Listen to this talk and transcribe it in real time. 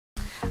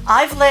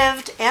I've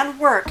lived and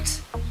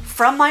worked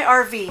from my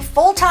RV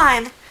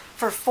full-time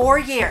for 4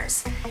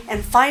 years,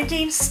 and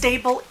finding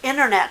stable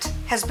internet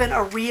has been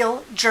a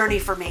real journey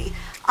for me.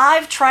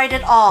 I've tried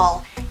it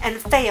all and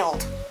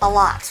failed a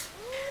lot.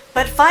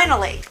 But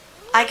finally,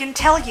 I can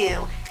tell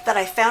you that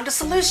I found a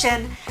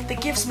solution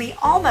that gives me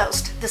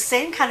almost the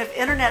same kind of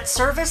internet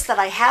service that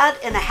I had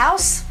in a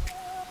house,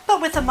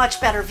 but with a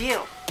much better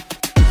view.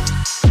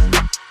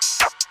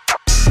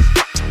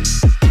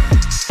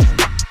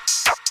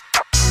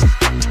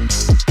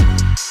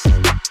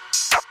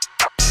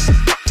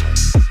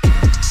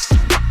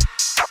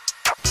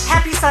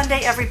 Happy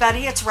Sunday,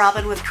 everybody. It's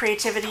Robin with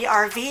Creativity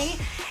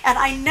RV, and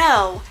I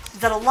know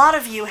that a lot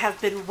of you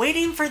have been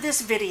waiting for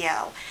this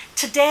video.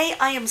 Today,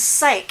 I am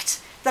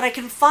psyched that I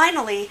can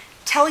finally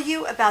tell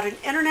you about an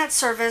internet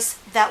service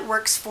that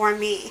works for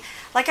me.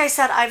 Like I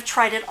said, I've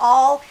tried it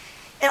all,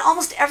 and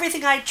almost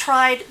everything I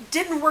tried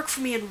didn't work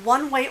for me in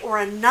one way or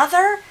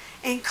another,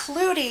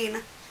 including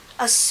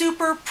a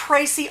super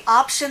pricey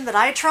option that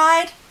I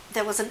tried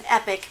that was an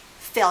epic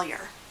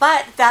failure.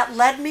 But that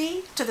led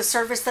me to the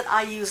service that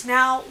I use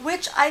now,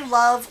 which I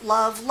love,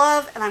 love,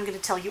 love, and I'm going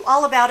to tell you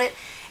all about it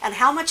and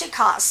how much it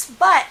costs.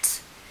 But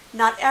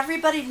not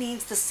everybody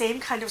needs the same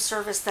kind of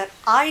service that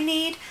I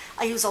need.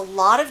 I use a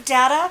lot of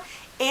data,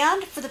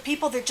 and for the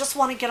people that just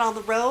want to get on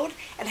the road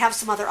and have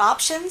some other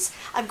options,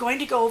 I'm going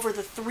to go over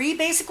the 3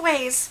 basic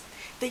ways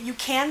that you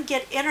can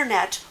get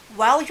internet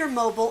while you're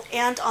mobile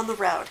and on the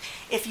road.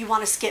 If you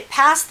want to skip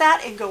past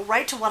that and go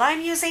right to what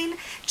I'm using,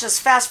 just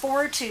fast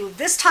forward to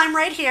this time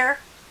right here,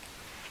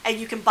 and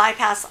you can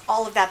bypass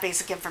all of that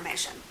basic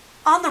information.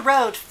 On the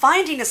road,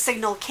 finding a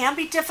signal can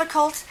be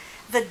difficult.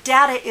 The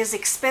data is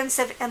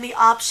expensive and the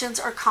options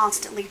are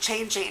constantly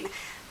changing.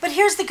 But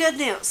here's the good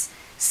news.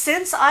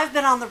 Since I've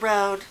been on the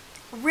road,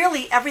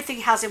 really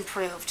everything has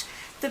improved.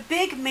 The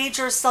big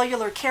major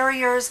cellular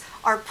carriers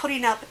are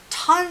putting up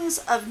tons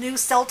of new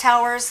cell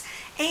towers,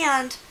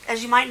 and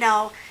as you might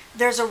know,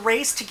 there's a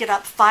race to get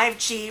up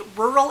 5G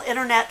rural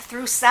internet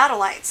through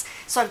satellites.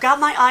 So I've got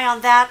my eye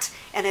on that,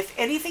 and if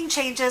anything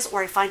changes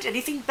or I find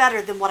anything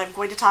better than what I'm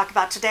going to talk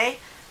about today,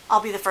 I'll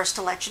be the first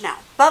to let you know.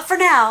 But for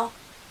now,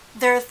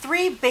 there are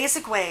 3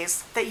 basic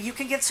ways that you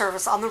can get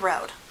service on the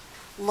road.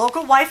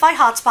 Local Wi-Fi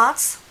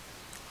hotspots,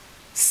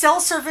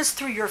 cell service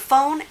through your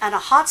phone and a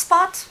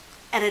hotspot,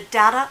 and a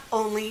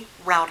data-only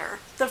router.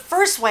 The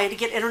first way to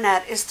get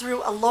internet is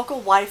through a local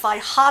Wi-Fi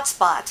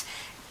hotspot.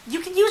 You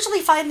can usually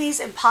find these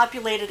in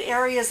populated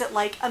areas at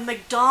like a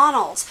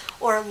McDonald's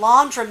or a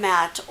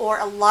laundromat or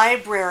a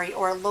library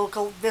or a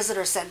local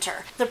visitor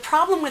center. The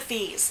problem with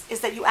these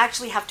is that you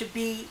actually have to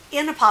be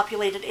in a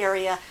populated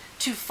area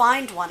to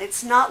find one.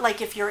 It's not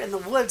like if you're in the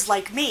woods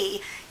like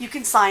me, you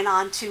can sign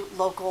on to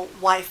local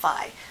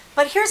Wi-Fi.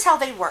 But here's how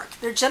they work.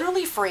 They're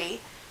generally free.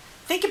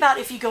 Think about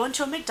if you go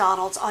into a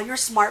McDonald's on your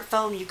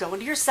smartphone, you go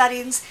into your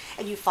settings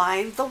and you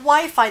find the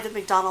Wi-Fi that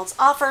McDonald's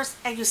offers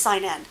and you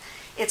sign in.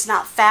 It's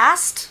not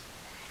fast,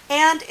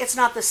 and it's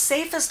not the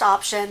safest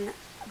option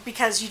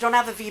because you don't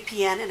have a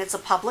VPN and it's a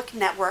public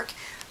network.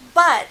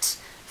 But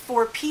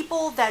for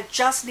people that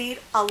just need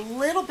a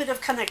little bit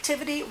of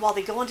connectivity while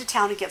they go into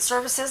town and get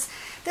services,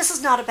 this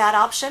is not a bad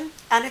option,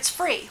 and it's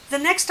free. The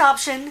next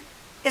option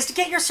is to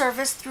get your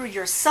service through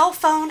your cell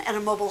phone and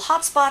a mobile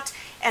hotspot,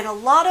 and a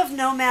lot of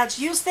nomads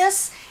use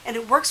this, and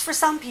it works for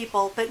some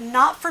people, but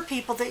not for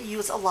people that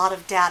use a lot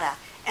of data,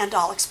 and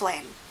I'll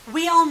explain.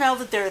 We all know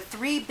that there are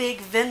 3 big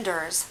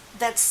vendors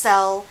that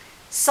sell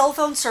cell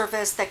phone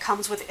service that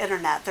comes with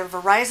internet. They're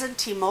Verizon,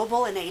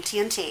 T-Mobile, and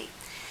AT&T.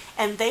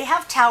 And they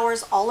have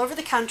towers all over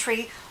the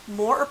country.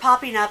 More are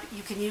popping up.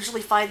 You can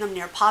usually find them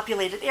near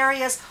populated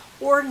areas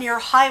or near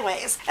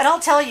highways. And I'll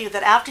tell you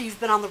that after you've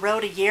been on the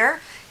road a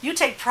year, you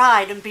take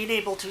pride in being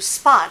able to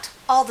spot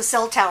all the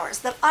cell towers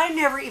that I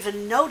never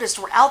even noticed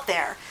were out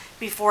there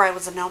before I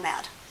was a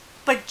nomad.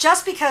 But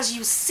just because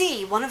you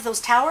see one of those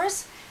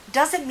towers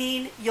doesn't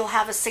mean you'll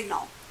have a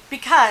signal,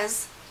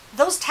 because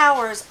those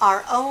towers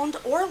are owned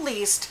or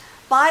leased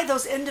by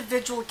those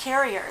individual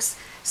carriers.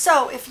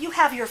 So if you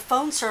have your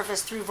phone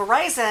service through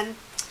Verizon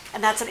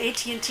and that's an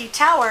AT&T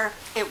tower,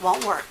 it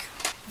won't work.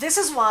 This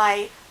is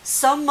why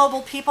some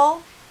mobile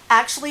people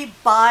actually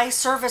buy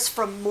service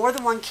from more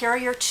than one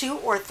carrier, 2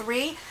 or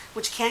 3,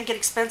 which can get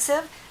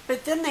expensive,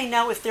 but then they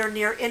know if they're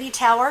near any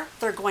tower,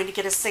 they're going to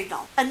get a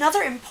signal.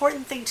 Another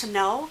important thing to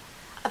know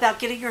about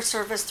getting your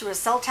service through a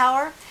cell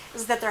tower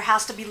is that there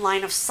has to be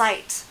line of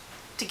sight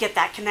to get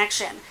that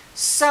connection.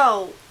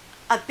 So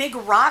a big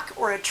rock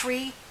or a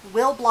tree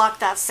will block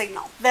that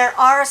signal. There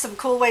are some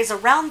cool ways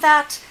around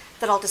that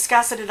I'll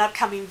discuss in an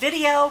upcoming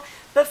video,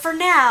 but for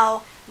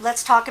now,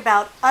 let's talk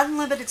about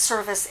unlimited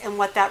service and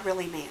what that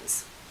really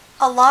means.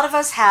 A lot of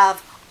us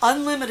have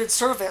unlimited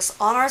service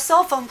on our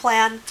cell phone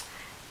plan,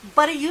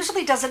 but it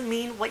usually doesn't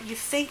mean what you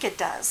think it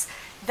does.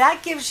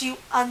 That gives you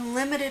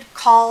unlimited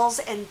calls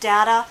and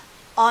data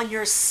on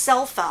your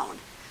cell phone.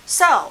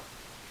 So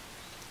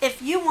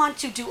if you want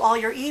to do all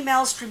your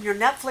emails, stream your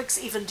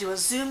Netflix, even do a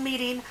Zoom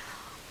meeting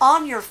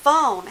on your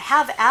phone,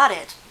 have at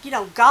it.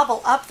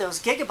 Gobble up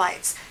those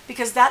gigabytes,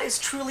 because that is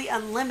truly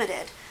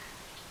unlimited.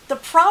 The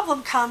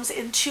problem comes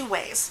in two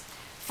ways.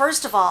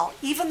 First of all,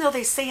 even though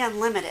they say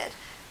unlimited,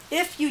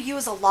 if you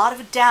use a lot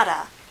of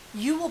data,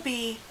 you will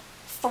be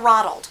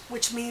throttled,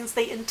 which means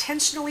they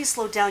intentionally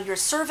slow down your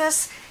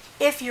service.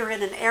 If you're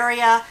in an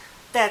area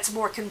that's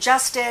more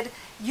congested,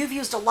 you've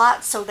used a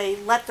lot, so they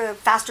let the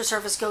faster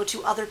service go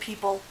to other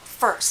people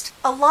first.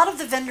 A lot of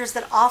the vendors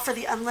that offer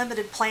the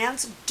unlimited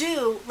plans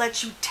do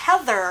let you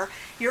tether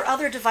your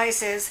other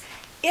devices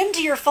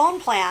into your phone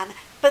plan,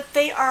 but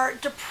they are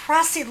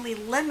depressingly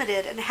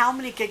limited in how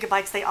many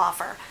gigabytes they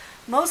offer.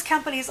 Most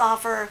companies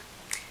offer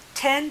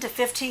 10 to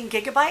 15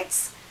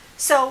 gigabytes.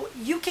 So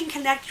you can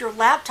connect your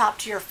laptop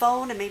to your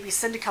phone and maybe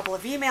send a couple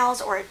of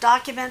emails or a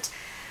document.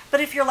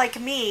 But if you're like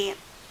me,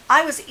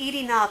 I was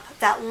eating up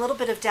that little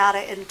bit of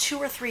data in 2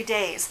 or 3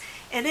 days,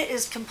 and it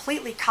is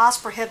completely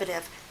cost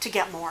prohibitive to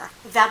get more.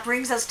 That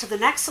brings us to the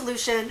next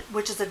solution,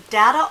 which is a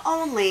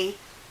data-only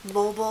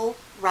mobile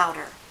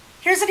router.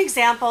 Here's an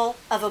example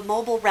of a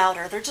mobile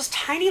router. They're just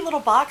tiny little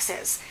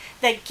boxes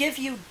that give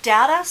you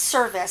data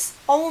service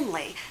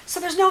only. So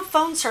there's no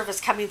phone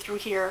service coming through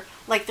here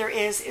like there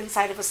is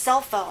inside of a cell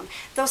phone.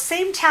 Those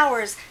same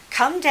towers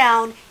come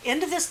down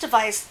into this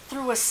device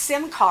through a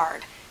SIM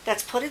card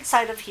that's put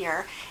inside of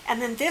here,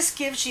 and then this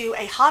gives you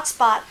a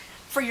hotspot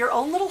for your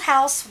own little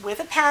house with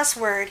a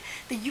password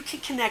that you can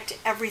connect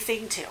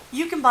everything to.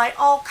 You can buy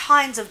all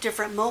kinds of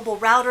different mobile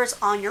routers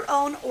on your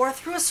own or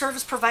through a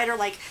service provider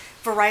like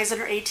Verizon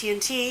or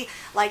AT&T,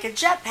 like a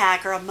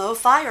Jetpack or a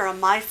MoFi or a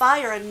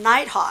MiFi or a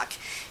Nighthawk.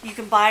 You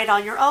can buy it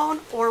on your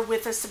own or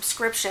with a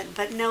subscription.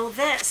 But know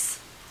this,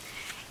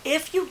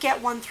 if you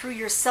get one through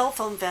your cell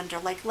phone vendor,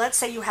 like let's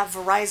say you have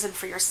Verizon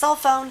for your cell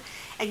phone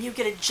and you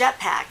get a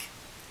Jetpack,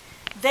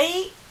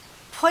 they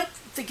put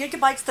the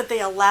gigabytes that they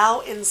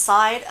allow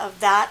inside of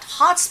that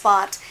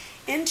hotspot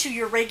into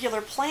your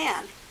regular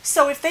plan.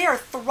 So if they are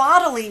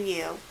throttling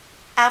you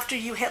after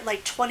you hit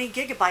like 20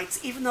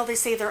 gigabytes, even though they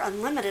say they're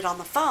unlimited on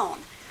the phone,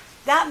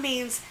 that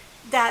means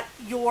that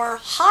your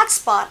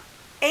hotspot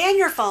and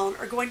your phone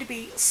are going to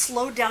be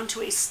slowed down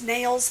to a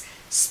snail's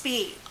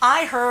speed.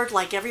 I heard,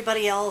 like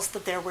everybody else,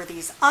 that there were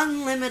these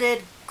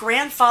unlimited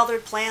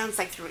grandfathered plans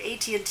like through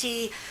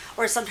AT&T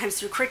or sometimes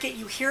through Cricket.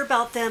 You hear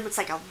about them. It's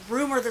like a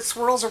rumor that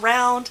swirls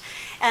around,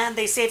 and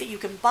they say that you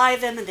can buy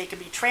them and they can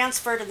be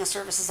transferred and the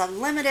service is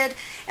unlimited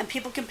and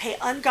people can pay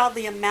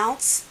ungodly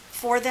amounts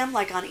for them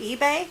like on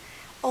eBay,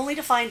 only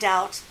to find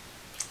out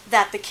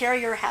that the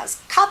carrier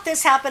has caught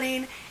this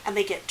happening and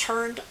they get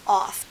turned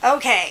off.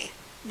 Okay,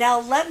 now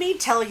let me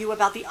tell you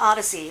about the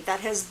odyssey that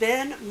has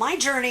been my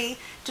journey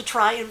to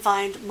try and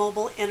find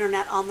mobile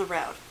internet on the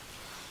road.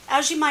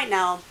 As you might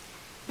know,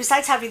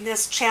 besides having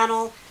this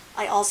channel,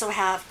 I also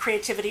have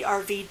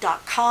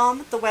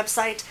creativityrv.com, the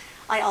website.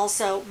 I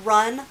also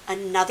run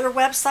another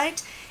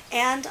website,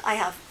 and I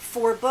have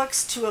 4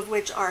 books, 2 of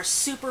which are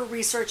super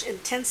research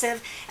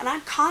intensive, and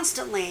I'm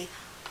constantly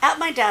at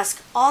my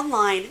desk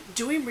online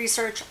doing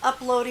research,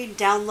 uploading,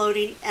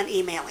 downloading, and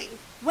emailing.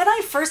 When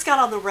I first got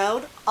on the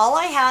road, all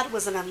I had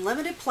was an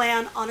unlimited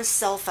plan on a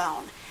cell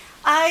phone.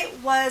 I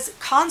was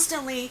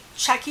constantly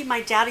checking my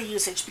data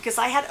usage because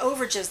I had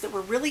overages that were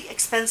really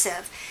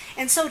expensive.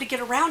 And so to get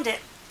around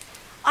it,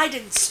 I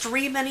didn't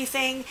stream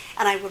anything,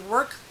 and I would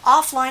work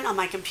offline on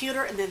my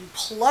computer and then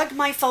plug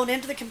my phone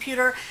into the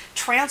computer,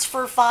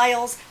 transfer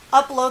files,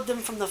 upload them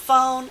from the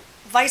phone,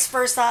 vice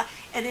versa,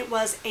 and it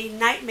was a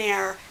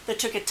nightmare that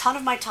took a ton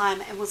of my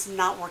time and was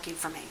not working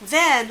for me.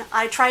 Then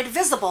I tried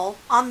Visible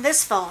on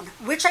this phone,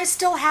 which I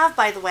still have,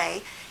 by the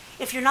way.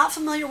 If you're not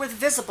familiar with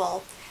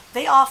Visible,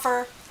 they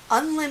offer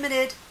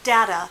unlimited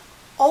data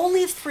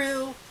only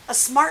through a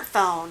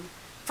smartphone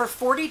for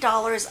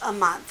 $40 a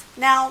month.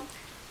 Now,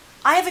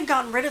 I haven't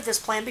gotten rid of this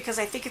plan because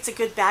I think it's a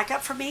good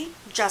backup for me,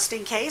 just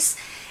in case.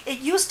 It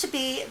used to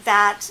be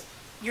that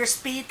your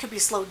speed could be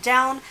slowed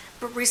down,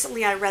 but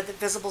recently I read that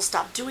Visible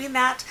stopped doing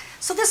that.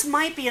 So this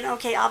might be an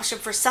okay option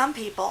for some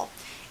people.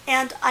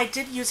 And I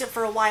did use it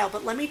for a while,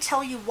 but let me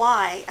tell you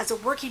why, as a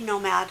working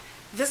nomad,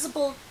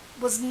 Visible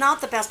was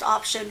not the best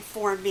option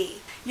for me.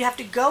 You have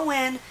to go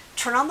in,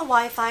 turn on the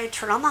Wi-Fi,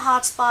 turn on the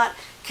hotspot,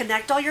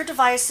 connect all your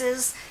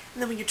devices,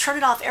 and then when you turn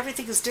it off,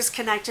 everything is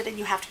disconnected and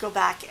you have to go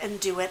back and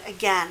do it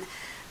again.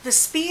 The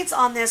speeds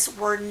on this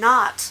were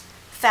not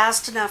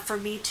fast enough for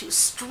me to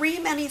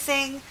stream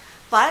anything,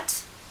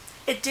 but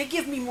it did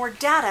give me more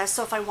data,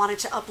 so if I wanted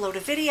to upload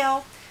a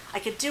video, I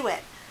could do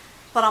it.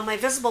 But on my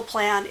Visible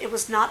plan, it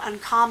was not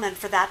uncommon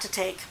for that to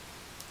take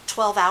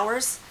 12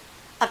 hours,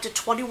 up to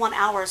 21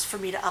 hours for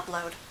me to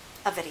upload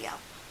a video.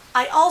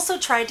 I also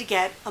tried to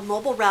get a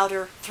mobile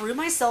router through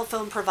my cell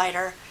phone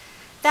provider.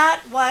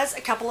 That was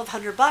a couple of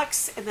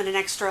 $100 and then an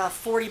extra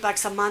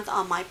 $40 a month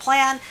on my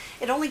plan.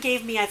 It only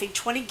gave me, I think,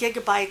 20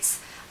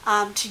 gigabytes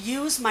to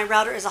use my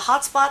router as a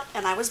hotspot,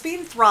 and I was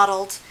being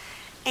throttled,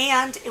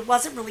 and it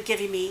wasn't really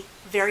giving me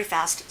very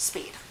fast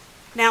speed.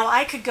 Now,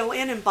 I could go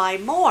in and buy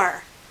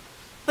more,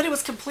 but it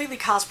was completely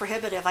cost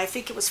prohibitive. I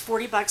think it was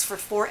 $40 for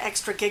 4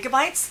 extra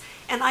gigabytes,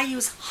 and I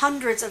use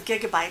hundreds of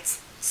gigabytes,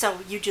 so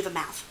you do the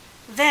math.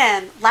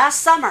 Then, last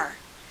summer,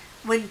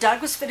 When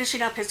Doug was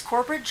finishing up his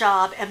corporate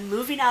job and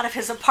moving out of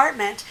his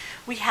apartment,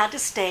 we had to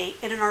stay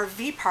in an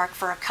RV park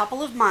for a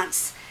couple of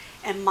months.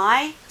 And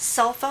my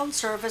cell phone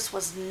service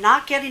was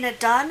not getting it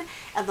done,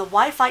 and the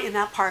Wi-Fi in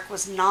that park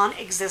was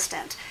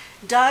non-existent.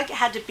 Doug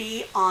had to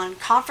be on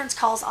conference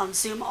calls on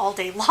Zoom all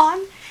day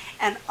long,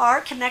 and our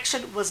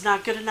connection was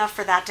not good enough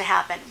for that to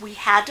happen. We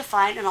had to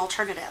find an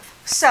alternative.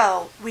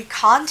 So we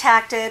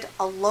contacted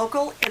a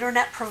local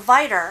internet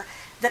provider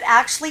that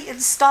actually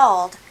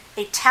installed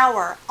a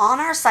tower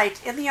on our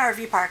site in the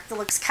RV park that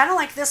looks kind of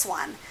like this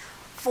one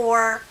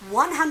for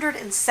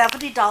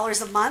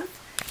 $170 a month.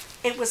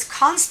 It was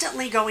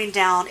constantly going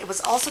down. It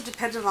was also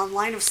dependent on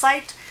line of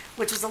sight,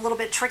 which was a little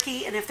bit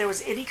tricky, and if there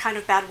was any kind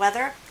of bad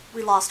weather,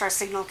 we lost our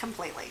signal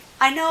completely.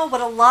 I know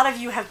what a lot of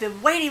you have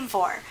been waiting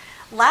for.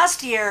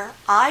 Last year,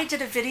 I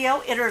did a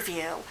video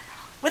interview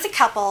with a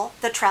couple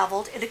that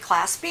traveled in a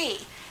Class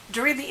B.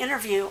 During the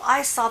interview,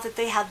 I saw that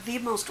they had the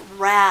most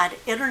rad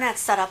internet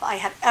setup I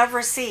had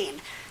ever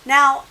seen.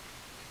 Now,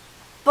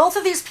 both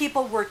of these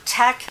people were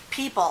tech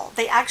people.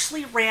 They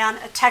actually ran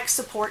a tech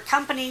support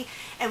company,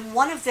 and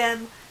one of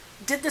them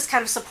did this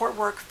kind of support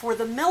work for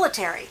the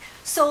military.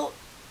 So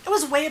it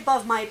was way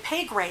above my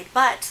pay grade,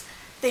 but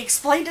they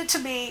explained it to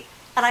me,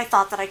 and I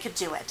thought that I could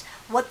do it.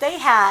 What they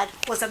had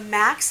was a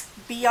Max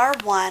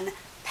BR1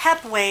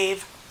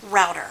 PepWave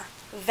router.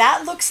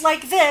 That looks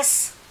like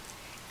this.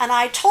 And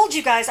I told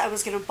you guys I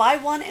was going to buy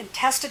one and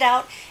test it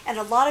out, and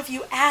a lot of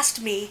you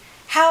asked me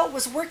how it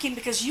was working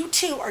because you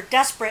too are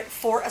desperate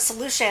for a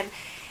solution.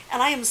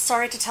 And I am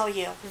sorry to tell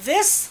you,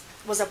 this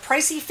was a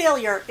pricey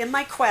failure in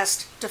my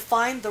quest to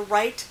find the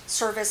right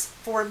service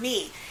for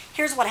me.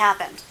 Here's what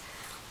happened.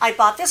 I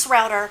bought this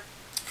router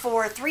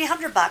for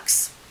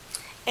 $300,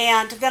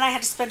 and then I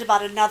had to spend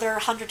about another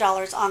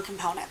 $100 on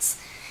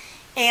components.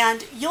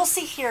 And you'll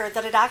see here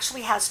that it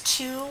actually has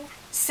 2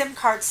 SIM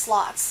card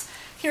slots.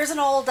 Here's an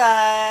old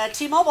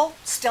T-Mobile,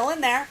 still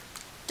in there.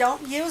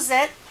 Don't use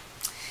it.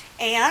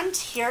 And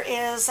here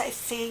is, I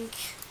think,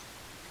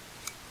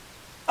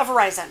 a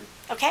Verizon,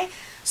 okay?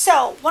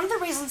 So one of the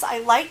reasons I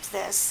liked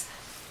this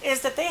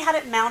is that they had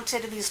it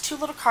mounted and these 2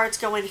 little cards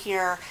go in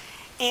here,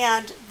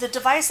 and the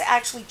device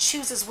actually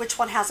chooses which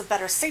one has a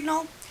better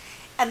signal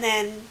and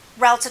then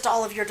routes it to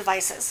all of your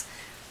devices.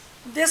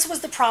 This was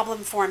the problem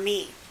for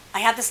me. I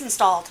had this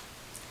installed,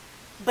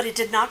 but it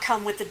did not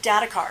come with the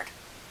data card.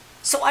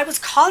 So I was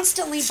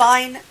constantly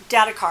buying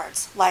data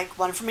cards, like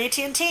one from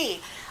AT&T.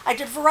 I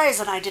did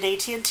Verizon, I did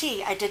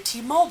AT&T, I did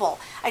T-Mobile,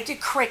 I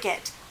did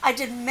Cricket, I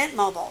did Mint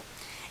Mobile.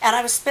 And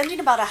I was spending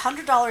about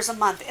 $100 a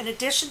month in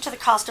addition to the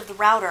cost of the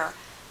router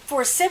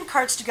for SIM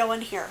cards to go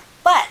in here.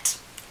 But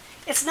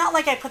it's not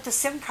like I put the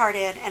SIM card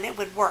in and it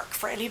would work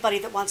for anybody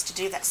that wants to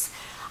do this.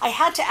 I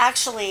had to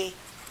actually,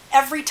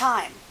 every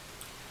time,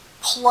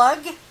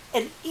 plug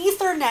an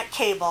Ethernet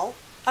cable.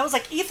 I was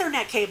like,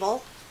 Ethernet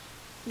cable?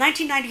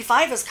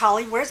 1995 is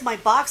calling. Where's my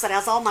box that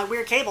has all my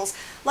weird cables?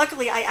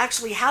 Luckily, I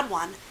actually had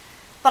one.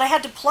 But I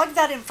had to plug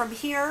that in from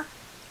here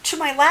to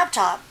my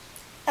laptop.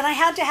 And I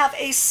had to have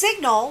a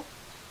signal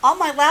on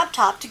my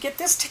laptop to get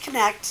this to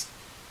connect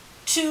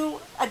to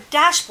a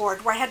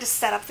dashboard where I had to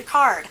set up the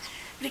card.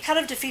 But it kind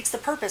of defeats the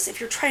purpose if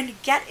you're trying to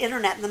get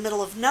internet in the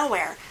middle of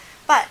nowhere.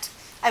 But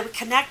I would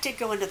connect it,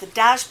 go into the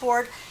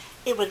dashboard,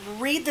 it would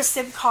read the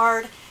SIM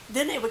card,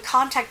 then it would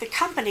contact the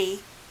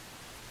company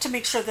to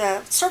make sure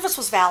the service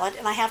was valid,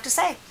 and I have to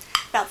say,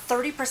 about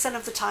 30%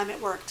 of the time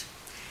it worked.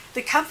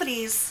 The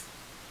companies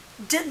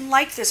didn't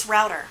like this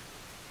router,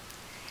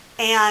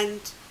 and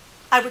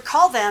I would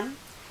call them,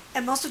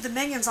 and most of the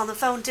minions on the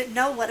phone didn't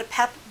know what a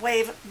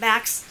PepWave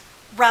Max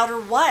router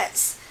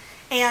was.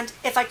 And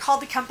if I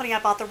called the company I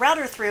bought the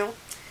router through,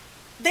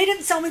 they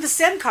didn't sell me the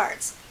SIM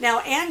cards. Now,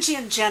 Angie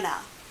and Jenna,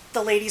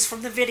 the ladies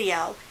from the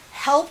video,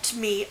 helped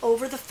me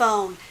over the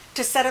phone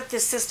to set up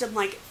this system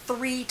like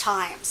 3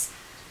 times.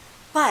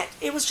 But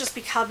it was just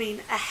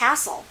becoming a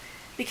hassle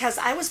because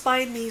I was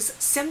buying these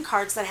SIM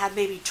cards that had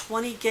maybe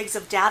 20 gigs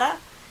of data.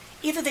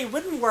 Either they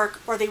wouldn't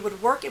work or they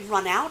would work and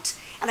run out,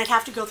 and I'd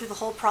have to go through the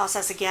whole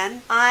process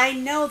again. I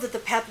know that the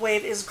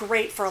PepWave is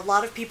great for a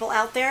lot of people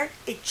out there.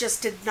 It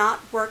just did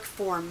not work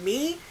for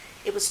me.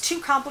 It was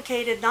too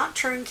complicated, not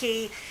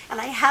turnkey,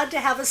 and I had to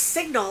have a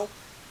signal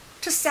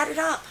to set it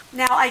up.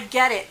 Now, I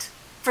get it.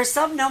 For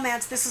some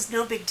nomads, this is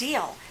no big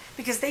deal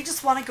because they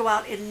just want to go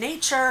out in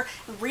nature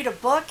and read a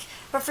book.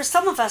 But for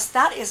some of us,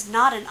 that is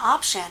not an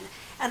option.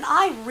 And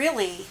I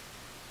really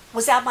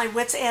was at my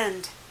wit's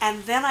end.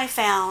 And then I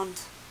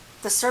found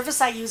the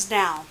service I use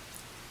now,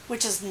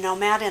 which is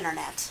Nomad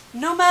Internet.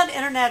 Nomad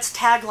Internet's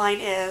tagline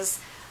is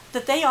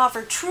that they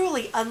offer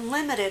truly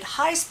unlimited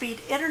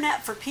high-speed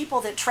internet for people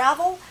that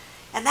travel.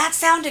 And that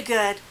sounded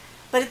good.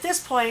 But at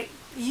this point,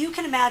 you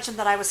can imagine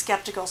that I was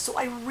skeptical. So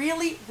I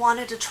really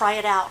wanted to try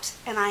it out.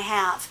 And I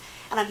have.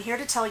 And I'm here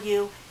to tell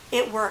you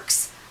it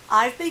works.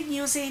 I've been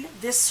using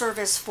this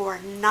service for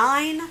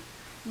 9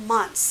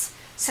 months,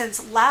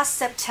 since last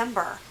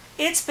September.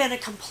 It's been a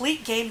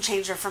complete game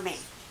changer for me.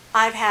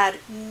 I've had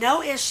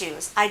no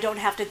issues. I don't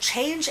have to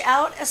change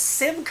out a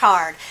SIM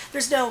card.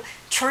 There's no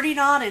turning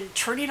on and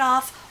turning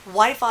off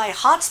Wi-Fi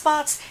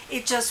hotspots.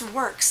 It just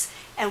works.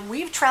 And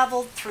we've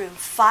traveled through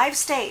 5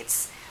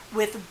 states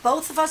with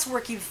both of us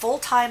working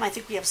full-time. I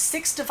think we have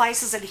 6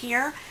 devices in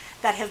here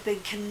that have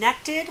been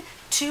connected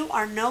to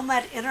our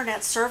Nomad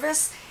Internet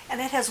service,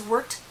 and it has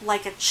worked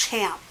like a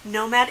champ.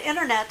 Nomad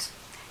Internet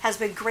has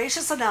been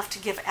gracious enough to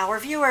give our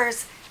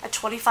viewers a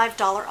 $25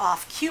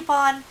 off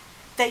coupon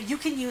that you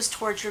can use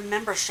towards your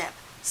membership.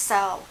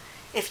 So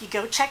if you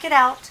go check it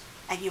out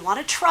and you want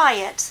to try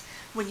it,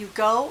 when you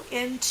go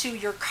into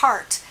your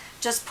cart,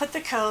 just put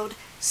the code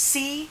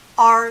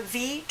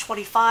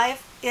CRV25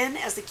 in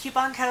as the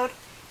coupon code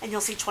and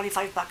you'll see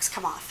 $25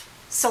 come off.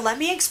 So let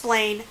me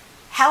explain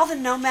how the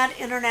Nomad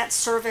Internet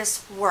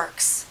service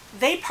works.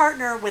 They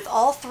partner with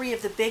all 3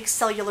 of the big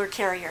cellular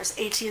carriers,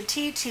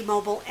 AT&T,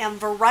 T-Mobile, and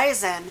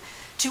Verizon,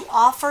 to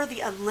offer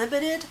the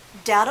unlimited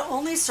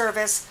data-only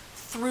service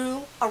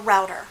through a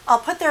router. I'll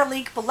put their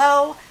link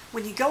below.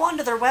 When you go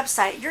onto their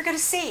website, you're going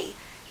to see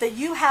that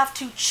you have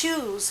to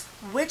choose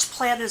which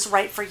plan is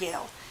right for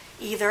you,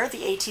 either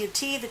the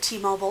AT&T, the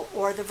T-Mobile,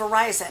 or the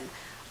Verizon.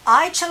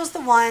 I chose the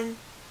one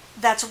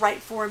that's right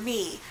for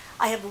me.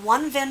 I have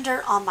one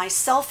vendor on my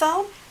cell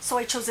phone, so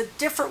I chose a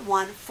different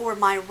one for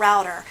my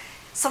router.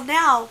 So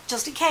now,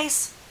 just in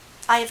case,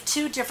 I have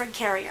 2 different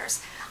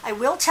carriers. I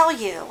will tell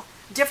you,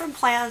 different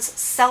plans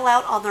sell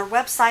out on their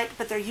website,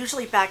 but they're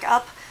usually back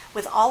up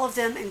with all of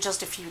them in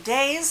just a few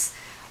days.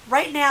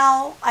 Right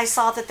now, I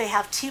saw that they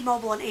have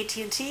T-Mobile and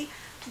AT&T,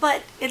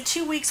 but in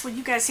 2 weeks when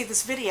you guys see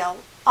this video,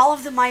 all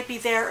of them might be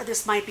there or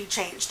this might be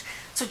changed.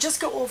 So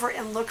just go over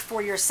and look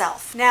for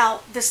yourself.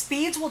 Now, the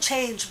speeds will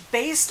change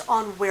based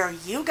on where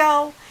you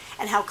go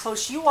and how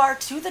close you are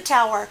to the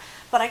tower,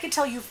 but I can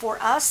tell you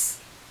for us,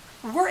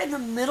 we're in the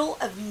middle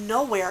of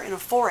nowhere in a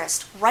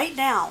forest right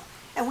now,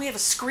 and we have a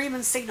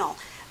screaming signal.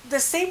 The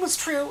same was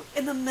true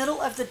in the middle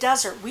of the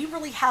desert. We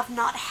really have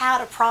not had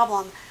a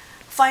problem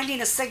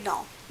finding a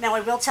signal. Now,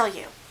 I will tell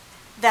you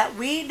that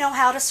we know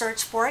how to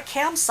search for a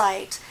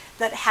campsite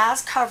that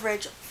has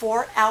coverage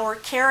for our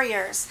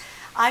carriers.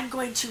 I'm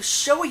going to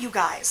show you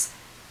guys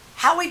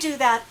how we do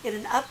that in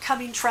an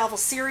upcoming travel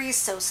series,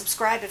 so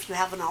subscribe if you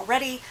haven't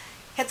already.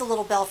 Hit the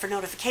little bell for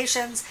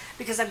notifications,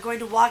 because I'm going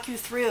to walk you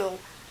through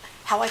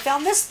how I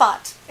found this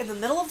spot in the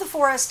middle of the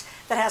forest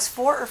that has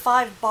 4 or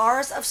 5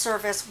 bars of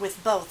service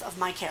with both of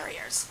my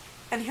carriers.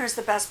 And here's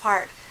the best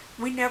part.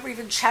 We never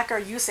even check our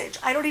usage.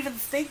 I don't even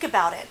think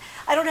about it.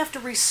 I don't have to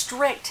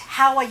restrict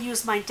how I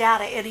use my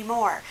data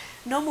anymore.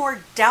 No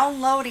more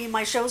downloading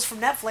my shows from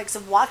Netflix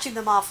and watching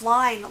them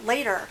offline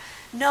later.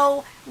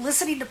 No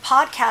listening to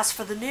podcasts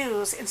for the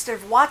news instead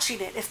of watching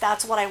it if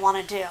that's what I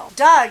want to do.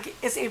 Doug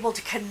is able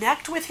to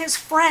connect with his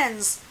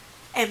friends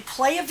and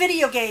play a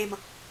video game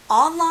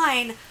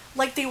online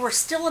like they were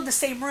still in the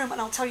same room.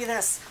 And I'll tell you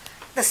this,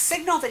 the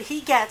signal that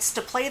he gets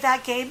to play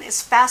that game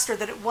is faster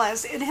than it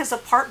was in his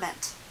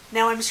apartment.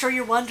 Now, I'm sure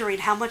you're wondering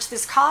how much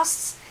this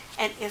costs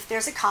and if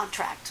there's a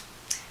contract.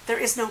 There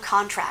is no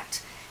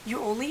contract. You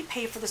only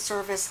pay for the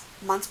service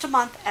month to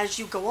month as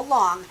you go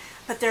along,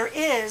 but there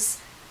is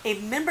a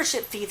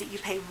membership fee that you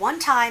pay one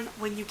time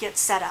when you get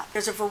set up.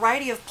 There's a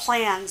variety of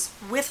plans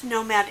with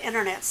Nomad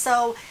Internet,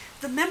 so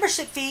the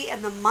membership fee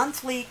and the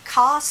monthly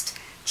cost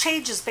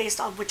changes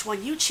based on which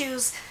one you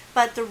choose,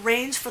 but the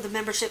range for the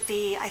membership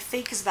fee I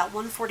think is about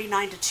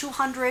 $149 to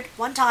 $200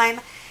 one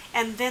time,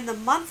 and then the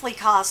monthly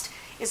cost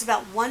is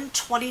about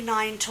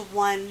 $129 to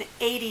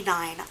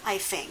 $189, I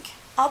think.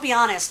 I'll be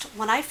honest,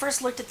 when I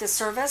first looked at this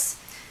service,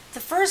 the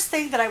first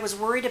thing that I was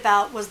worried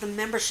about was the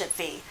membership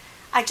fee.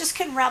 I just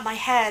couldn't wrap my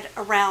head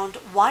around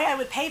why I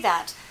would pay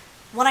that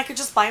when I could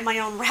just buy my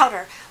own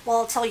router. Well,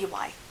 I'll tell you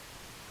why.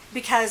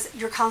 Because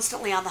you're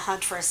constantly on the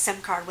hunt for a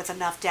SIM card with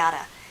enough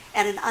data.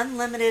 And an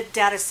unlimited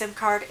data SIM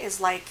card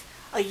is like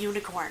a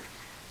unicorn.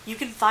 You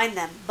can find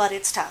them, but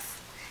it's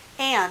tough.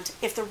 And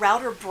if the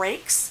router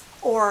breaks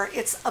or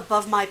it's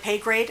above my pay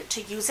grade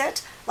to use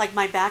it, like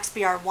my Max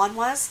BR1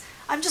 was,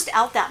 I'm just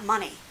out that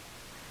money.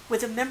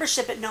 With a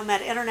membership at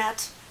Nomad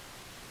Internet,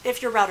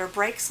 if your router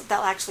breaks, they'll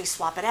actually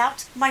swap it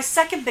out. My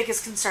second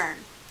biggest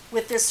concern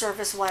with this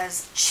service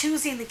was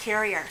choosing the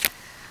carrier.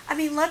 I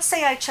mean, let's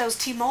say I chose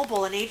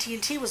T-Mobile and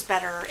AT&T was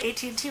better, or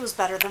AT&T was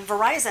better than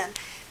Verizon,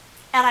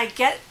 and I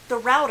get the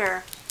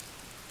router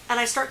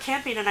and I start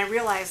camping and I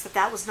realize that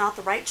that was not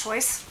the right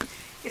choice.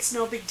 It's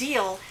no big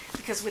deal,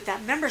 because with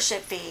that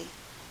membership fee,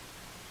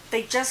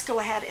 they just go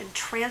ahead and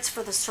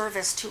transfer the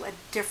service to a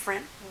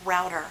different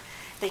router.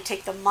 They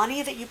take the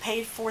money that you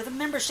paid for the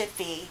membership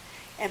fee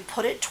and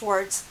put it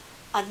towards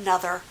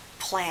another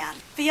plan.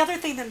 The other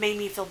thing that made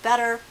me feel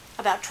better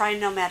about trying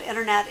Nomad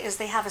Internet is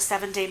they have a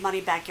 7-day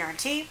money-back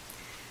guarantee.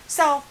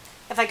 So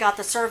if I got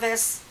the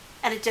service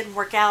and it didn't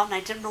work out and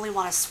I didn't really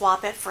want to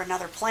swap it for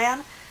another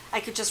plan,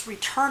 I could just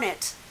return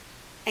it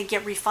and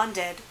get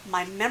refunded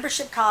my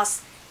membership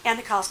costs and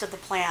the cost of the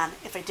plan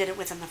if I did it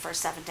within the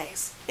first 7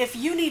 days. If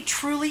you need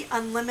truly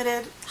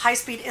unlimited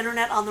high-speed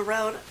internet on the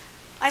road,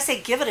 I say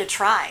give it a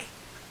try.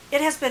 It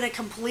has been a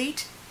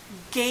complete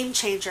game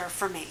changer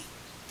for me.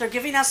 They're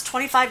giving us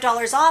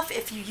 $25 off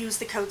if you use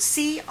the code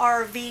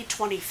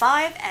CRV25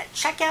 at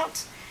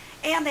checkout,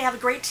 and they have a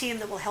great team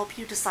that will help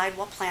you decide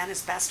what plan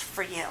is best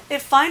for you.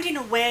 If finding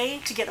a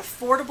way to get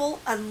affordable,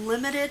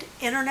 unlimited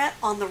internet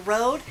on the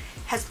road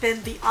has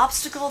been the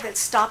obstacle that's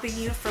stopping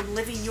you from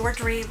living your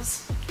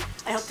dreams,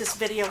 I hope this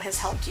video has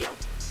helped you.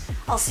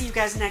 I'll see you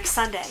guys next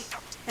Sunday.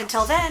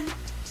 Until then,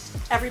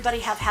 everybody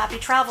have happy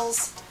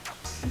travels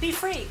and be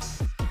free.